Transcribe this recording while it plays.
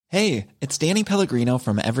Hey, it's Danny Pellegrino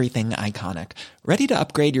from Everything Iconic. Ready to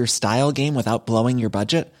upgrade your style game without blowing your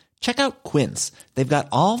budget? Check out Quince. They've got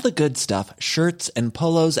all the good stuff, shirts and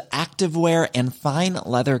polos, activewear, and fine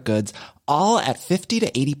leather goods, all at 50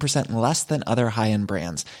 to 80% less than other high-end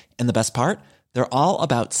brands. And the best part? They're all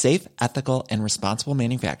about safe, ethical, and responsible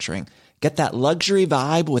manufacturing. Get that luxury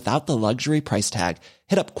vibe without the luxury price tag.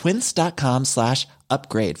 Hit up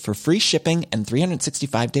quince.com/upgrade for free shipping and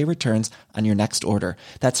 365-day returns on your next order.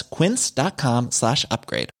 That's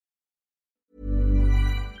quince.com/upgrade.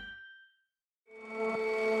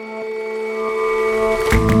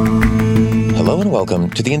 Hello and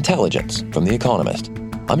welcome to The Intelligence from The Economist.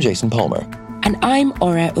 I'm Jason Palmer. And I'm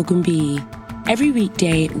Ora Ogunbiyi. Every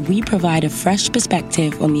weekday, we provide a fresh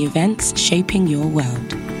perspective on the events shaping your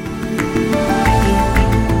world.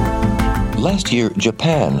 Last year,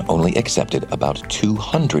 Japan only accepted about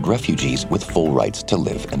 200 refugees with full rights to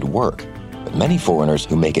live and work. But many foreigners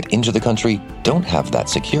who make it into the country don't have that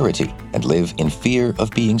security and live in fear of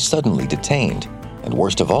being suddenly detained. And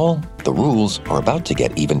worst of all, the rules are about to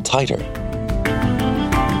get even tighter.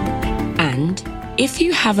 And if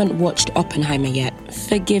you haven't watched Oppenheimer yet,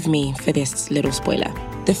 forgive me for this little spoiler.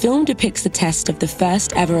 The film depicts the test of the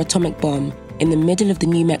first ever atomic bomb in the middle of the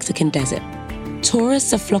New Mexican desert.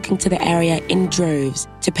 Tourists are flocking to the area in droves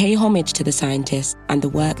to pay homage to the scientist and the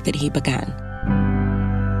work that he began.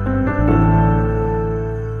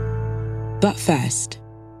 But first,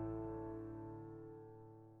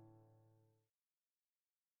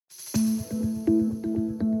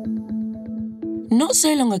 not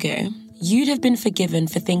so long ago, you'd have been forgiven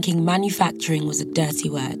for thinking manufacturing was a dirty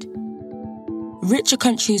word. Richer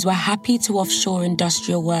countries were happy to offshore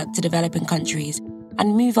industrial work to developing countries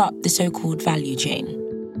and move up the so-called value chain.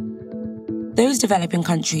 Those developing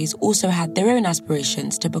countries also had their own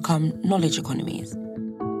aspirations to become knowledge economies.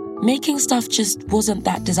 Making stuff just wasn't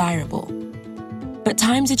that desirable. But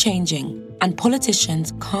times are changing, and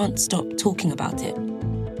politicians can't stop talking about it.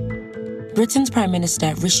 Britain's Prime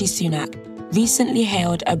Minister Rishi Sunak recently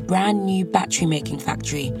hailed a brand new battery-making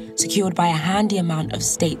factory secured by a handy amount of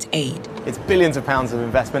state aid. It's billions of pounds of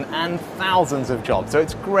investment and thousands of jobs, so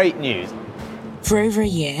it's great news. For over a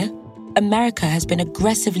year, America has been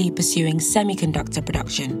aggressively pursuing semiconductor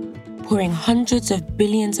production, pouring hundreds of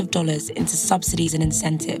billions of dollars into subsidies and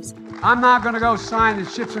incentives. I'm now going to go sign the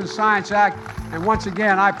Chips and Science Act, and once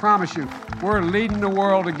again, I promise you, we're leading the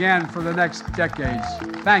world again for the next decades.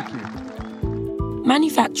 Thank you.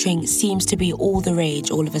 Manufacturing seems to be all the rage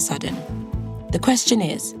all of a sudden. The question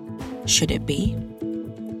is, should it be?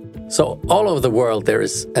 So all over the world, there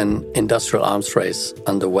is an industrial arms race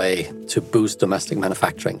underway to boost domestic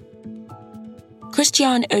manufacturing.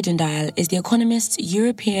 Christian Odendaal is The Economist's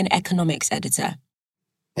European economics editor.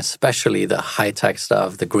 Especially the high-tech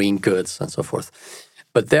stuff, the green goods and so forth.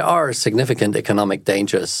 But there are significant economic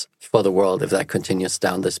dangers for the world if that continues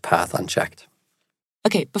down this path unchecked.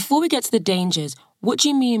 Okay, before we get to the dangers, what do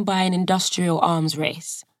you mean by an industrial arms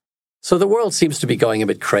race? So the world seems to be going a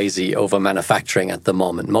bit crazy over manufacturing at the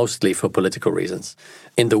moment, mostly for political reasons.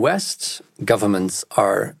 In the West, governments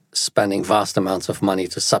are spending vast amounts of money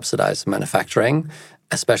to subsidize manufacturing,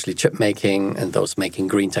 especially chip making and those making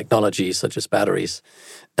green technologies such as batteries.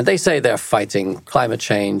 And they say they're fighting climate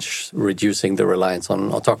change, reducing the reliance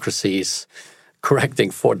on autocracies, correcting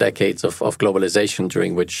 4 decades of globalization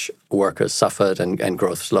during which workers suffered and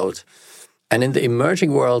growth slowed. And in the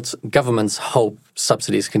emerging world, governments hope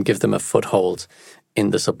subsidies can give them a foothold in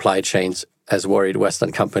the supply chains as worried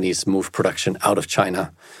Western companies move production out of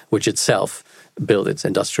China, which itself built its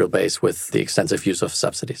industrial base with the extensive use of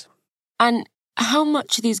subsidies. And how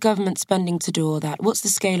much are these governments spending to do all that? What's the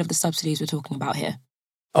scale of the subsidies we're talking about here?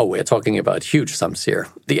 Oh, we're talking about huge sums here.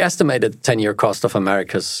 The estimated 10-year cost of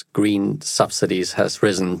America's green subsidies has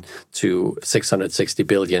risen to $660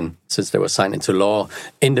 billion since they were signed into law.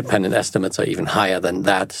 Independent estimates are even higher than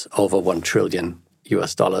that, over $1 trillion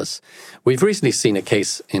US dollars. We've recently seen a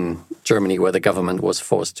case in Germany where the government was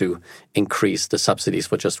forced to increase the subsidies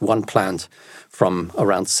for just one plant from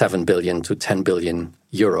around 7 billion to 10 billion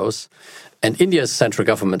euros. And India's central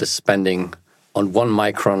government is spending on one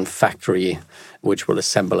micron factory, which will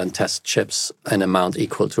assemble and test chips, an amount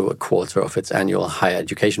equal to a quarter of its annual higher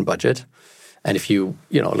education budget. And if you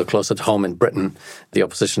look close at home in Britain, the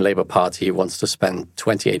opposition Labour Party wants to spend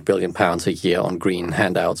 £28 billion a year on green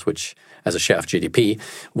handouts, which, as a share of GDP,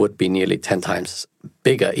 would be nearly 10 times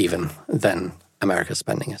bigger even than America's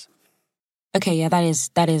spending is. Okay, yeah, that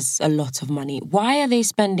is a lot of money. Why are they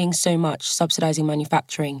spending so much subsidizing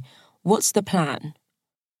manufacturing? What's the plan?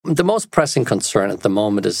 The most pressing concern at the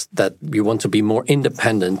moment is that we want to be more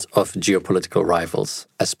independent of geopolitical rivals,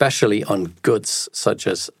 especially on goods such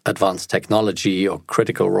as advanced technology or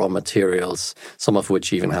critical raw materials, some of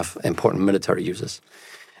which even have important military uses.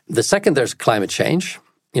 The second, there's climate change.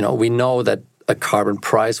 We know that a carbon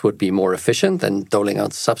price would be more efficient than doling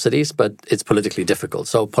out subsidies, but it's politically difficult.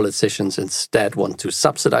 So politicians instead want to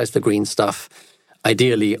subsidize the green stuff,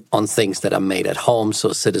 ideally on things that are made at home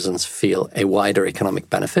so citizens feel a wider economic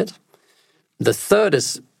benefit. The third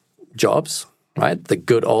is jobs, right? The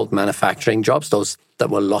good old manufacturing jobs, those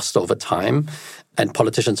that were lost over time. And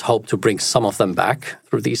politicians hope to bring some of them back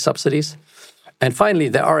through these subsidies. And finally,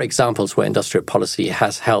 there are examples where industrial policy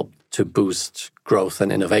has helped to boost growth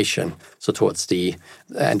and innovation. So towards the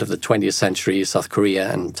end of the 20th century, South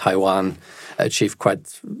Korea and Taiwan achieved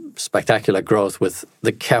quite spectacular growth with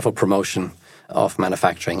the careful promotion of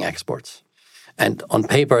manufacturing exports. And on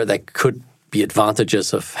paper, there could be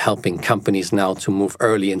advantages of helping companies now to move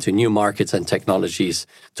early into new markets and technologies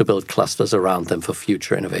to build clusters around them for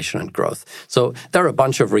future innovation and growth. So there are a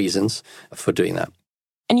bunch of reasons for doing that.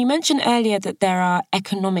 And you mentioned earlier that there are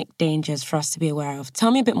economic dangers for us to be aware of.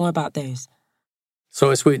 Tell me a bit more about those. So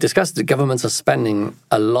as we discussed, the governments are spending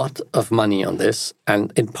a lot of money on this.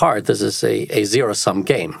 And in part, this is a zero-sum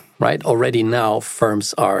game, right? Already now,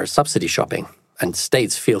 firms are subsidy shopping. And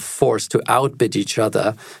states feel forced to outbid each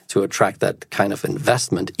other to attract that kind of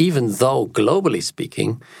investment, even though, globally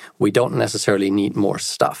speaking, we don't necessarily need more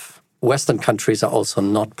stuff. Western countries are also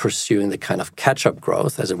not pursuing the kind of catch-up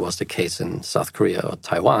growth, as it was the case in South Korea or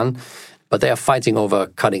Taiwan, but they are fighting over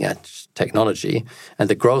cutting-edge technology, and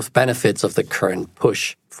the growth benefits of the current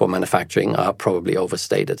push for manufacturing are probably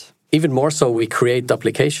overstated. Even more so, we create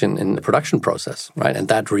duplication in the production process, right? And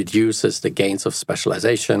that reduces the gains of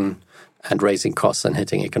specialization and raising costs and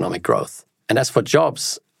hitting economic growth. And as for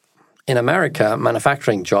jobs, in America,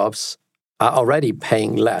 manufacturing jobs are already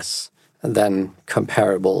paying less than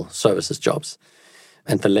comparable services jobs.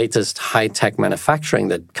 And the latest high-tech manufacturing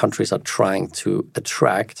that countries are trying to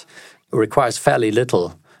attract requires fairly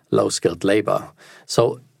little low-skilled labor.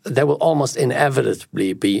 So there will almost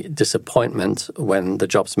inevitably be disappointment when the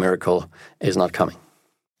jobs miracle is not coming.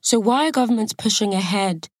 So why are governments pushing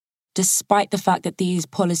ahead despite the fact that these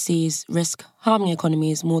policies risk harming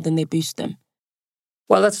economies more than they boost them?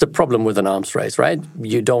 Well, that's the problem with an arms race, right?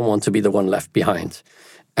 You don't want to be the one left behind.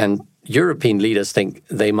 And European leaders think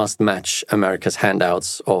they must match America's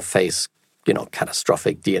handouts or face,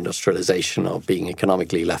 catastrophic deindustrialization or being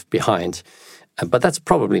economically left behind. But that's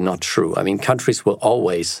probably not true. I mean, countries will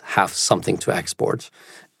always have something to export.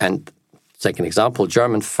 And take an example,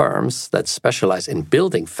 German firms that specialize in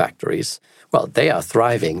building factories, well, they are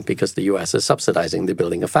thriving because the US is subsidizing the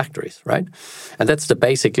building of factories, right? And that's the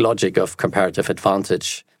basic logic of comparative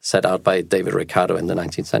advantage set out by David Ricardo in the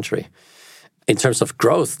 19th century. In terms of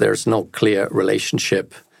growth, there's no clear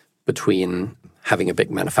relationship between having a big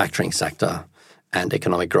manufacturing sector and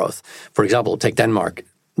economic growth. For example, take Denmark.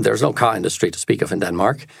 There's no car industry to speak of in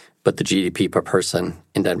Denmark, but the GDP per person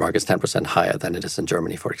in Denmark is 10% higher than it is in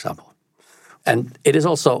Germany, for example. And it is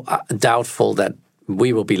also doubtful that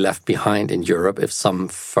we will be left behind in Europe if some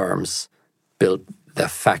firms build their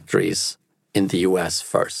factories in the US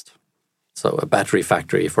first. So a battery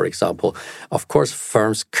factory, for example. Of course,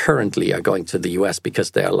 firms currently are going to the US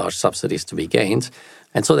because there are large subsidies to be gained.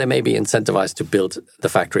 And so they may be incentivized to build the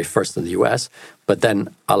factory first in the US, but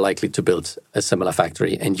then are likely to build a similar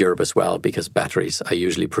factory in Europe as well because batteries are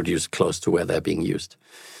usually produced close to where they're being used.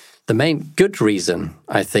 The main good reason,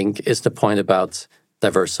 I think, is the point about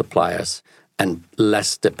diverse suppliers and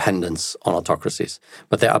less dependence on autocracies.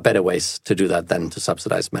 But there are better ways to do that than to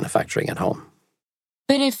subsidize manufacturing at home.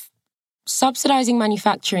 But if subsidizing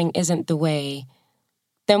manufacturing isn't the way,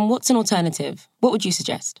 then what's an alternative? What would you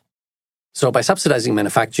suggest? So by subsidizing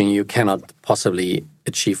manufacturing, you cannot possibly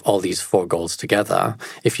achieve all these four goals together.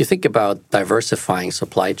 If you think about diversifying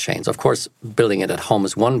supply chains, of course, building it at home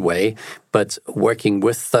is one way, but working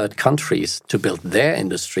with third countries to build their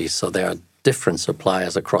industries so there are different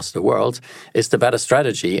suppliers across the world is the better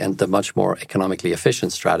strategy and the much more economically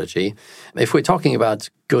efficient strategy. If we're talking about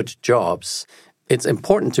good jobs, it's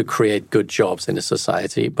important to create good jobs in a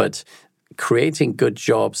society, but creating good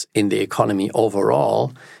jobs in the economy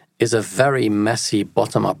overall is a very messy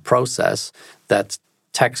bottom-up process that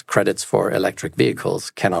tax credits for electric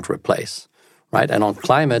vehicles cannot replace, right? And on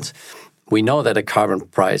climate, We know that a carbon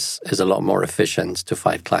price is a lot more efficient to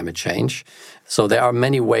fight climate change. So there are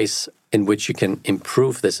many ways in which you can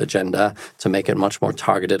improve this agenda to make it much more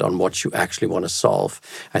targeted on what you actually want to solve.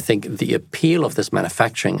 I think the appeal of this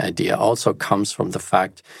manufacturing idea also comes from the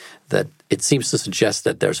fact that it seems to suggest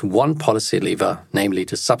that there's one policy lever, namely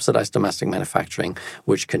to subsidize domestic manufacturing,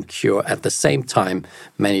 which can cure at the same time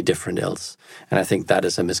many different ills. And I think that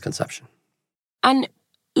is a misconception. And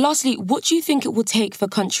lastly, what do you think it will take for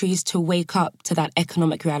countries to wake up to that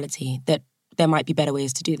economic reality, that there might be better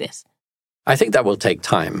ways to do this? I think that will take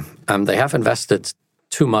time. They have invested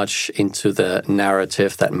too much into the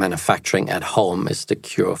narrative that manufacturing at home is the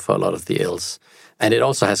cure for a lot of the ills. And it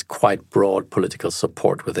also has quite broad political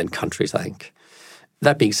support within countries, I think.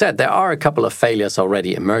 That being said, there are a couple of failures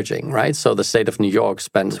already emerging, right? So the state of New York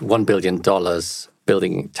spent $1 billion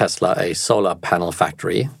building Tesla a solar panel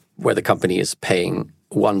factory, where the company is paying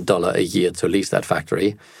 $1 a year to lease that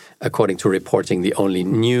factory. According to reporting, the only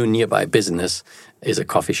new nearby business is a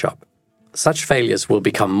coffee shop. Such failures will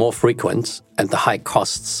become more frequent and the high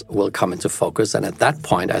costs will come into focus. And at that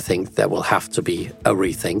point, I think there will have to be a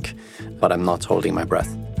rethink, but I'm not holding my breath.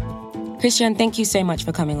 Christian, thank you so much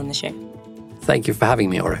for coming on the show. Thank you for having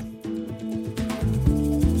me, Ore.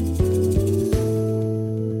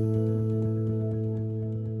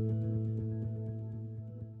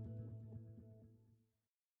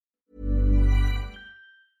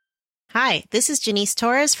 Hi, this is Janice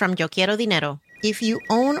Torres from Yo Quiero Dinero. If you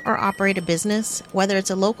own or operate a business, whether it's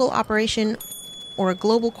a local operation or a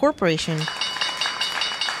global corporation,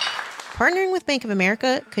 partnering with Bank of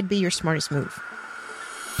America could be your smartest move.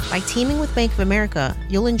 By teaming with Bank of America,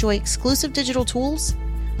 you'll enjoy exclusive digital tools,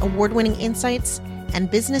 award-winning insights, and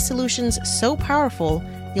business solutions so powerful,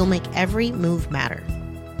 you'll make every move matter.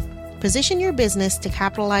 Position your business to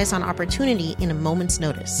capitalize on opportunity in a moment's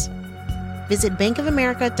notice. Visit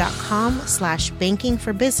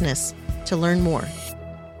bankofamerica.com/bankingforbusiness to learn more.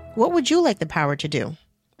 What would you like the power to do?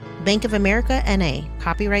 Bank of America N.A.,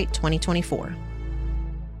 copyright 2024.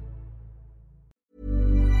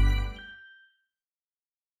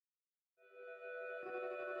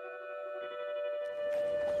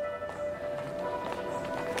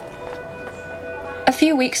 A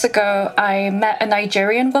few weeks ago, I met a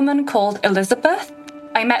Nigerian woman called Elizabeth.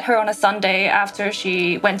 I met her on a Sunday after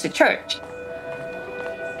she went to church.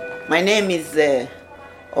 My name is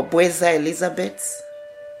Obweza Elizabeth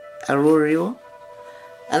Arurio,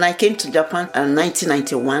 and I came to Japan in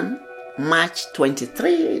 1991, March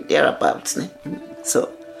 23, thereabouts.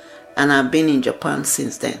 And I've been in Japan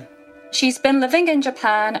since then. She's been living in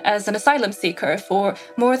Japan as an asylum seeker for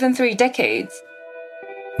more than 3 decades.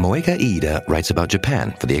 Moeka Iida writes about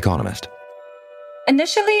Japan for The Economist.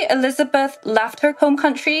 Initially, Elizabeth left her home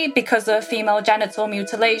country because of female genital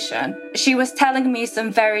mutilation. She was telling me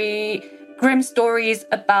some very grim stories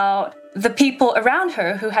about the people around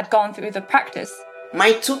her who had gone through the practice.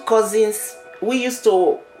 My 2 cousins, we used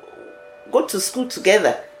to go to school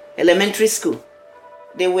together, elementary school.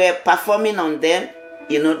 They were performing on them,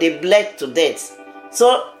 they bled to death.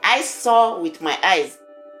 So I saw with my eyes.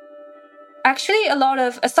 Actually, a lot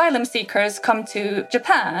of asylum seekers come to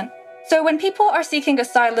Japan. So when people are seeking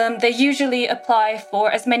asylum, they usually apply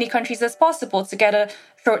for as many countries as possible to get a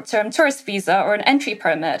short-term tourist visa or an entry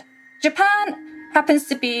permit. Japan happens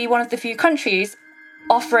to be one of the few countries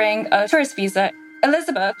offering a tourist visa.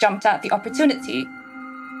 Elizabeth jumped at the opportunity.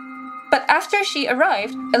 But after she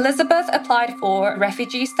arrived, Elizabeth applied for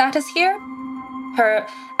refugee status here. Her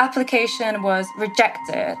application was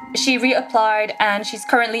rejected. She reapplied and she's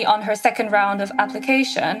currently on her 2nd round of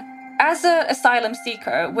application. As an asylum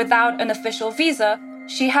seeker without an official visa,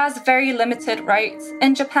 she has very limited rights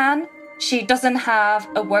in Japan. She doesn't have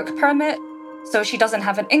a work permit, so she doesn't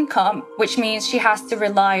have an income, which means she has to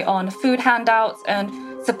rely on food handouts and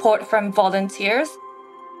support from volunteers.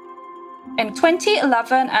 In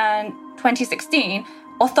 2011 and 2016,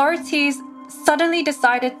 authorities suddenly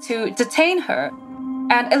decided to detain her.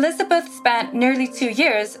 And Elizabeth spent nearly 2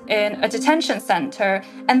 years in a detention center,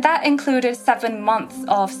 and that included 7 months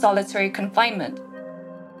of solitary confinement.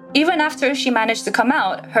 Even after she managed to come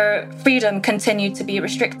out, her freedom continued to be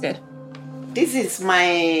restricted. This is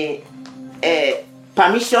my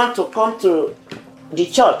permission to come to the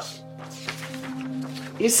church.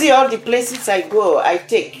 You see all the places I go, I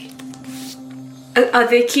take.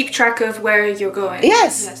 They keep track of where you're going?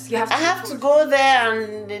 Yes. You I have to go there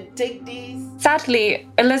and take these. Sadly,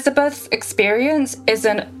 Elizabeth's experience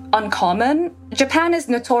isn't uncommon. Japan is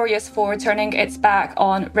notorious for turning its back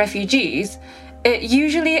on refugees. It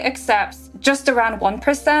usually accepts just around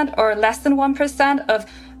 1% or less than 1% of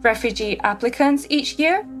refugee applicants each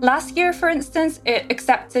year. Last year, for instance, it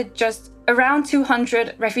accepted just around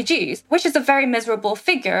 200 refugees, which is a very miserable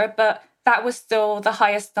figure, but that was still the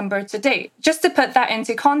highest number to date. Just to put that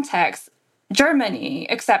into context, Germany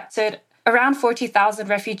accepted around 40,000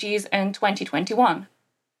 refugees in 2021.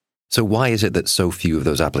 So why is it that so few of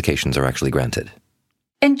those applications are actually granted?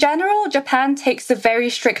 In general, Japan takes a very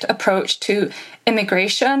strict approach to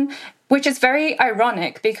immigration, which is very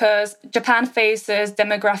ironic because Japan faces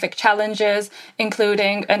demographic challenges,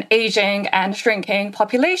 including an aging and shrinking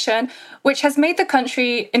population, which has made the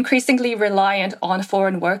country increasingly reliant on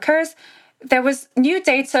foreign workers. There was new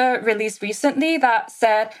data released recently that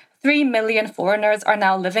said 3 million foreigners are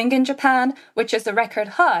now living in Japan, which is a record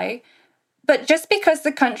high. But just because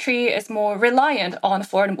the country is more reliant on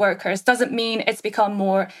foreign workers doesn't mean it's become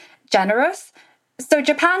more generous. So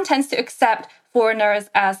Japan tends to accept foreigners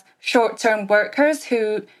as short-term workers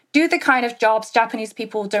who do the kind of jobs Japanese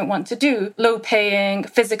people don't want to do, low-paying,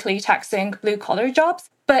 physically taxing blue-collar jobs.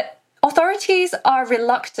 But authorities are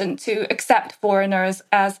reluctant to accept foreigners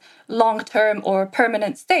as long-term or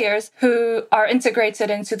permanent stayers who are integrated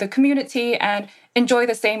into the community and enjoy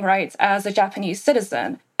the same rights as a Japanese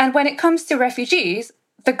citizen. And when it comes to refugees,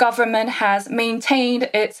 the government has maintained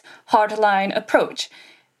its hardline approach.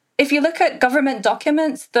 If you look at government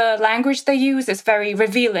documents, the language they use is very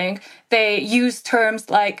revealing. They use terms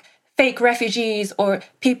like fake refugees or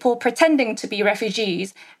people pretending to be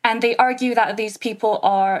refugees, and they argue that these people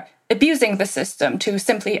are abusing the system to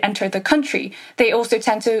simply enter the country. They also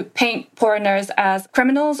tend to paint foreigners as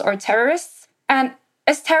criminals or terrorists. And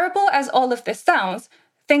as terrible as all of this sounds,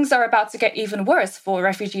 things are about to get even worse for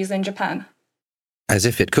refugees in Japan. As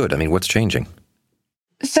if it could. I mean, what's changing?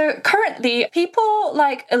 So currently, people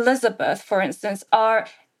like Elizabeth, for instance, are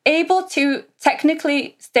able to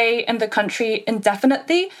technically stay in the country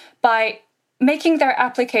indefinitely by making their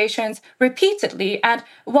applications repeatedly. And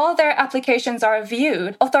while their applications are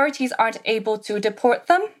viewed, authorities aren't able to deport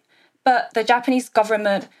them. But the Japanese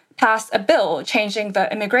government passed a bill changing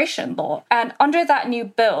the immigration law. And under that new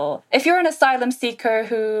bill, if you're an asylum seeker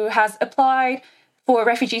who has applied for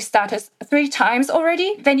refugee status 3 times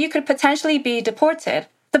already, then you could potentially be deported.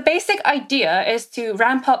 The basic idea is to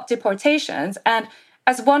ramp up deportations, and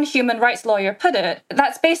as one human rights lawyer put it,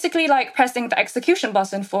 that's basically like pressing the execution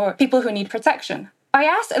button for people who need protection. I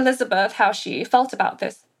asked Elizabeth how she felt about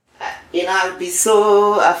this. I'll be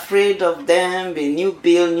so afraid of them, the new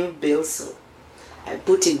bill, so I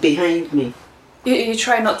put it behind me. You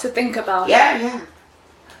try not to think about it? Yeah.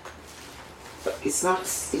 But it's not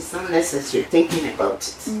necessary thinking about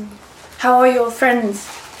it. How are your friends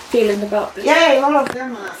feeling about this? Yeah, all of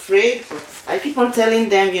them are afraid, but I keep on telling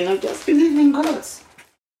them, just believe in God.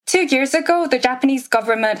 2 years ago, the Japanese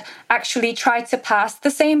government actually tried to pass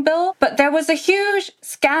the same bill, but there was a huge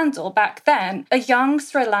scandal back then. A young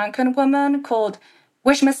Sri Lankan woman called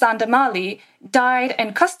Wishma Sandamali died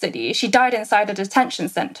in custody. She died inside a detention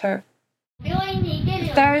center.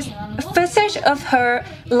 There's footage of her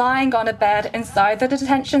lying on a bed inside the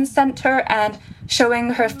detention center and showing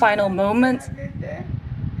her final moments.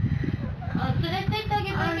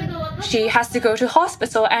 She has to go to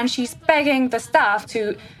hospital and she's begging the staff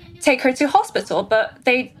to take her to hospital, but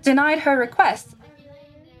they denied her request.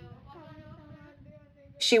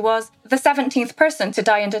 She was the 17th person to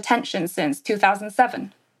die in detention since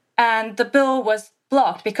 2007. And the bill was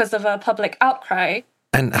blocked because of a public outcry.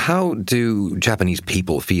 And how do Japanese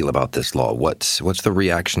people feel about this law? What's the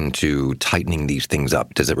reaction to tightening these things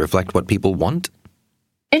up? Does it reflect what people want?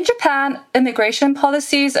 In Japan, immigration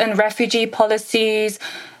policies and refugee policies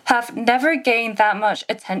have never gained that much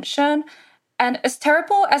attention. And as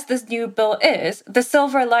terrible as this new bill is, the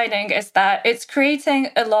silver lining is that it's creating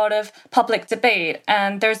a lot of public debate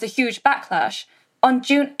and there's a huge backlash. On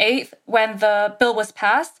June 8th, when the bill was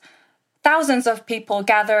passed, thousands of people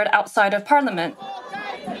gathered outside of Parliament.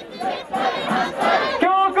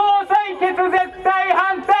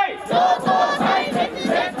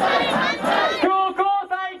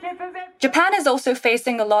 Japan is also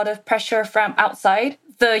facing a lot of pressure from outside.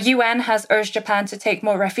 The UN has urged Japan to take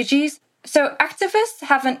more refugees. So activists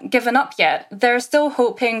haven't given up yet. They're still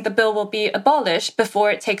hoping the bill will be abolished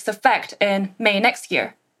before it takes effect in May next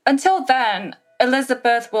year. Until then,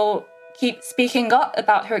 Elizabeth will keep speaking up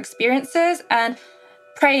about her experiences and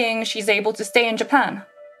praying she's able to stay in Japan.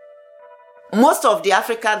 Most of the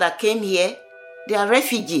Africa that came here, they are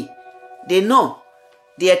refugees. They know.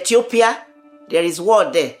 The Ethiopia, there is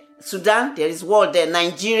war there. Sudan, there is war there.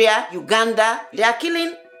 Nigeria, Uganda, they are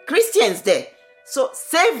killing Christians there. So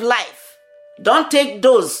save life. Don't take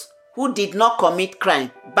those who did not commit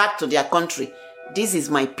crime back to their country. This is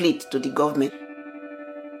my plea to the government.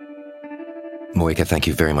 Moika, thank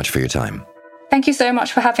you very much for your time. Thank you so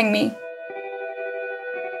much for having me.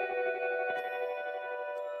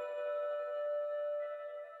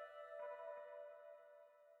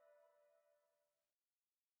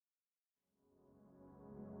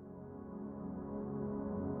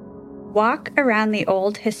 Walk around the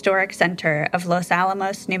old historic center of Los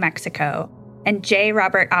Alamos, New Mexico, and J.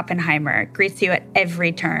 Robert Oppenheimer greets you at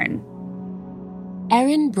every turn.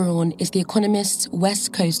 Erin Braun is The Economist's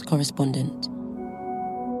West Coast correspondent.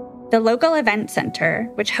 The local event center,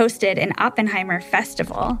 which hosted an Oppenheimer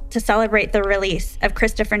festival to celebrate the release of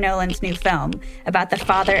Christopher Nolan's new film about the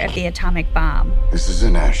father of the atomic bomb. This is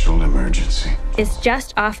a national emergency. Is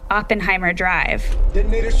just off Oppenheimer Drive.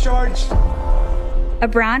 Detonators charged. A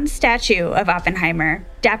bronze statue of Oppenheimer,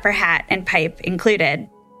 dapper hat and pipe included,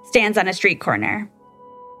 stands on a street corner.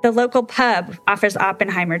 The local pub offers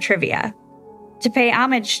Oppenheimer trivia. To pay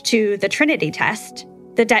homage to the Trinity test,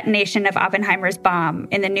 the detonation of Oppenheimer's bomb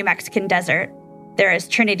in the New Mexican desert, there is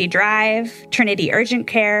Trinity Drive, Trinity Urgent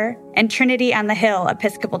Care, and Trinity on the Hill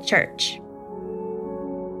Episcopal Church.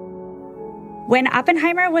 When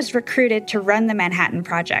Oppenheimer was recruited to run the Manhattan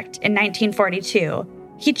Project in 1942,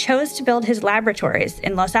 he chose to build his laboratories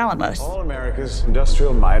in Los Alamos. All America's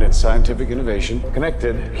industrial might and scientific innovation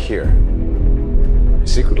connected here. A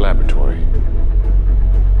secret laboratory.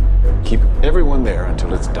 Keep everyone there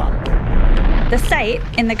until it's done. The site,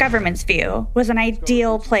 in the government's view, was an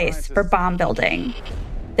ideal place for bomb building.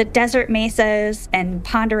 The desert mesas and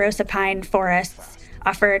ponderosa pine forests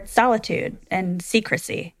offered solitude and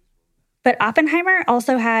secrecy. But Oppenheimer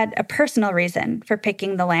also had a personal reason for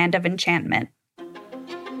picking the land of enchantment.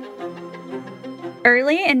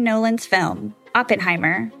 Early in Nolan's film,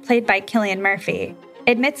 Oppenheimer, played by Cillian Murphy,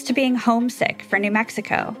 admits to being homesick for New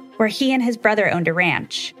Mexico, where he and his brother owned a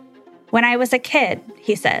ranch. When I was a kid,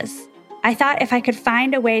 he says, I thought if I could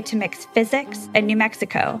find a way to mix physics and New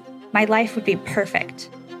Mexico, my life would be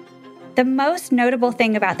perfect. The most notable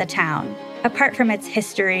thing about the town, apart from its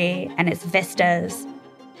history and its vistas,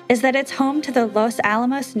 is that it's home to the Los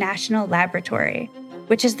Alamos National Laboratory,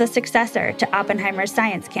 which is the successor to Oppenheimer's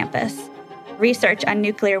science campus. Research on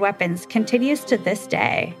nuclear weapons continues to this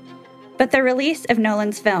day. But the release of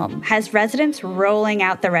Nolan's film has residents rolling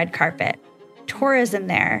out the red carpet. Tourism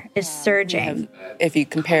there is surging. If you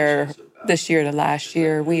compare this year to last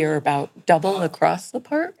year, we are about double across the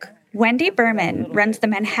park. Wendy Berman runs the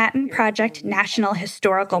Manhattan Project National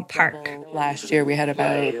Historical Park. Last year, we had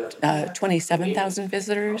about 27,000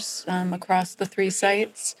 visitors across the three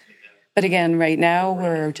sites. But again, right now,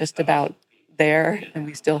 we're just about there, and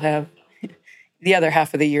we still have the other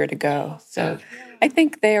half of the year to go. So I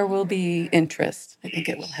think there will be interest. I think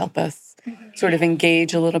it will help us sort of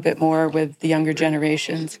engage a little bit more with the younger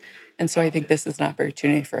generations. And so I think this is an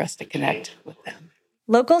opportunity for us to connect with them.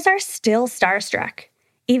 Locals are still starstruck,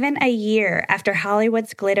 even a year after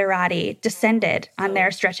Hollywood's glitterati descended on their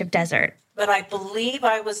stretch of desert. But I believe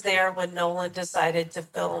I was there when Nolan decided to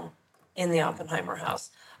film in the Oppenheimer house.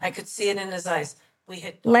 I could see it in his eyes.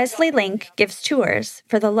 Leslie Link gives tours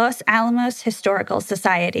for the Los Alamos Historical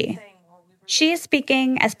Society. She is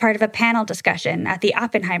speaking as part of a panel discussion at the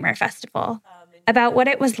Oppenheimer Festival about what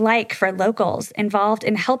it was like for locals involved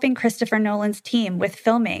in helping Christopher Nolan's team with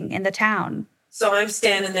filming in the town. So I'm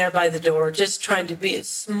standing there by the door, just trying to be as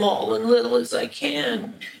small and little as I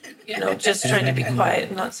can, just trying to be quiet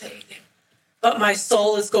and not say anything. But my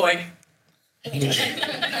soul is going.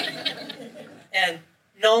 And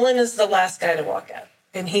Nolan is the last guy to walk out.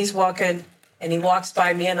 And he's walking, and he walks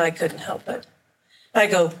by me, and I couldn't help it. I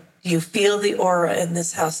go, do you feel the aura in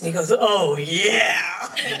this house? And he goes, oh,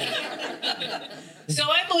 yeah. So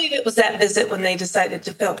I believe it was that visit when they decided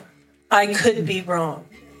to film. I could be wrong.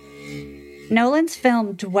 Nolan's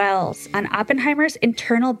film dwells on Oppenheimer's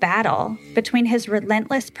internal battle between his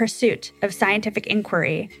relentless pursuit of scientific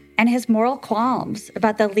inquiry and his moral qualms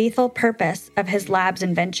about the lethal purpose of his lab's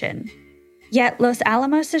invention. Yet Los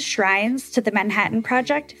Alamos' shrines to the Manhattan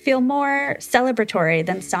Project feel more celebratory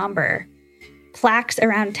than somber. Plaques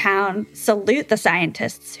around town salute the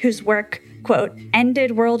scientists whose work, quote,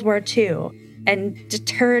 ended World War II and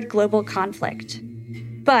deterred global conflict.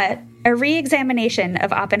 But a re-examination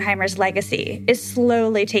of Oppenheimer's legacy is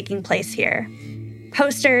slowly taking place here.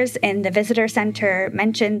 Posters in the visitor center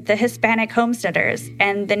mention the Hispanic homesteaders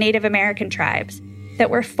and the Native American tribes that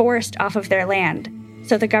were forced off of their land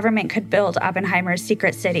so the government could build Oppenheimer's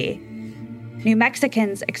secret city. New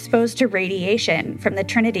Mexicans exposed to radiation from the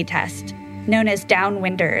Trinity test, known as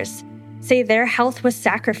downwinders, say their health was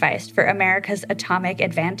sacrificed for America's atomic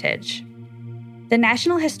advantage. The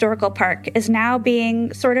National Historical Park is now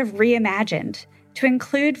being sort of reimagined to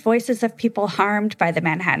include voices of people harmed by the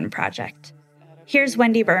Manhattan Project. Here's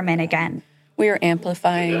Wendy Berman again. We are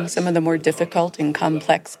amplifying some of the more difficult and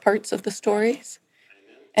complex parts of the stories,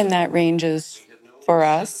 and that ranges for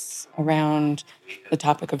us around the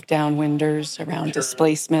topic of downwinders, around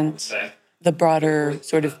displacement, the broader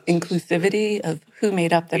sort of inclusivity of who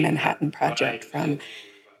made up the Manhattan Project, from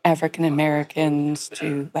African Americans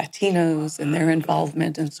to Latinos and their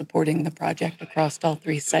involvement in supporting the project across all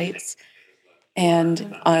 3 sites,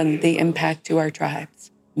 and on the impact to our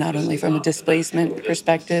tribes, not only from a displacement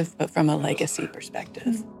perspective, but from a legacy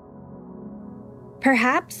perspective.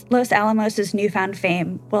 Perhaps Los Alamos' newfound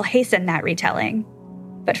fame will hasten that retelling.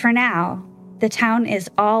 But for now, the town is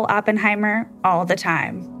all Oppenheimer all the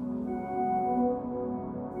time.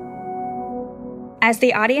 As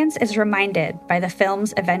the audience is reminded by the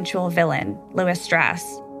film's eventual villain, Louis Strauss,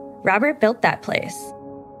 Robert built that place.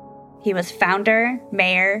 He was founder,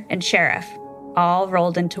 mayor, and sheriff, all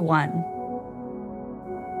rolled into one.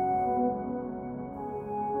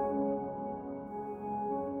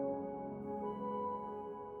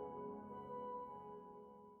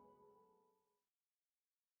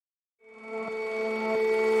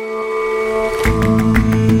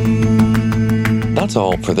 That's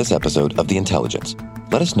all for this episode of The Intelligence.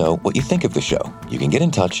 Let us know what you think of the show. You can get in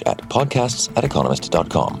touch at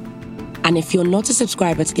podcasts@economist.com. And if you're not a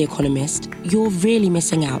subscriber to The Economist, you're really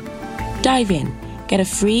missing out. Dive in. Get a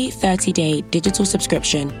free 30-day digital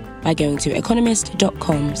subscription by going to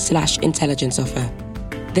economist.com/intelligence offer.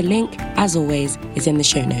 The link, as always, is in the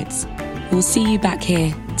show notes. We'll see you back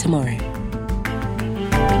here tomorrow.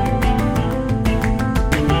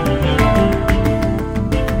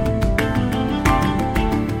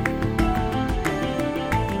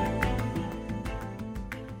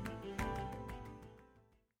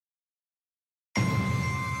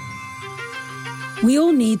 We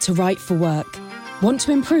all need to write for work. Want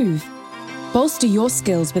to improve? Bolster your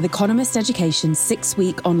skills with Economist Education's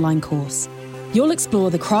 6-week online course. You'll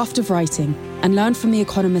explore the craft of writing and learn from The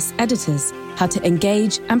Economist's editors how to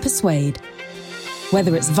engage and persuade.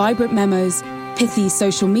 Whether it's vibrant memos, pithy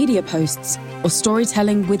social media posts, or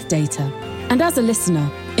storytelling with data. And as a listener,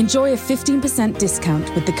 enjoy a 15% discount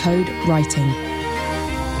with the code WRITING.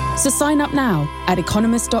 So sign up now at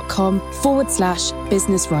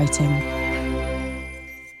economist.com/businesswriting.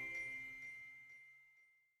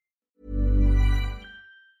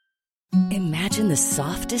 Imagine the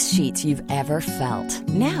softest sheets you've ever felt.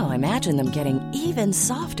 Now imagine them getting even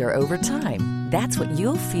softer over time. That's what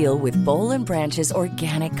you'll feel with Boll & Branch's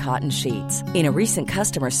organic cotton sheets. In a recent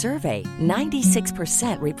customer survey,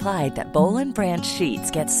 96% replied that Boll & Branch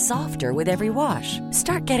sheets get softer with every wash.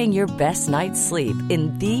 Start getting your best night's sleep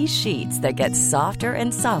in these sheets that get softer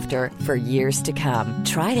and softer for years to come.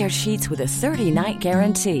 Try their sheets with a 30-night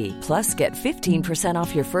guarantee. Plus, get 15%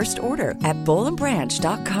 off your first order at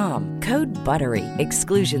bollandbranch.com. Code BUTTERY.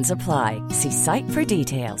 Exclusions apply. See site for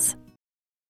details.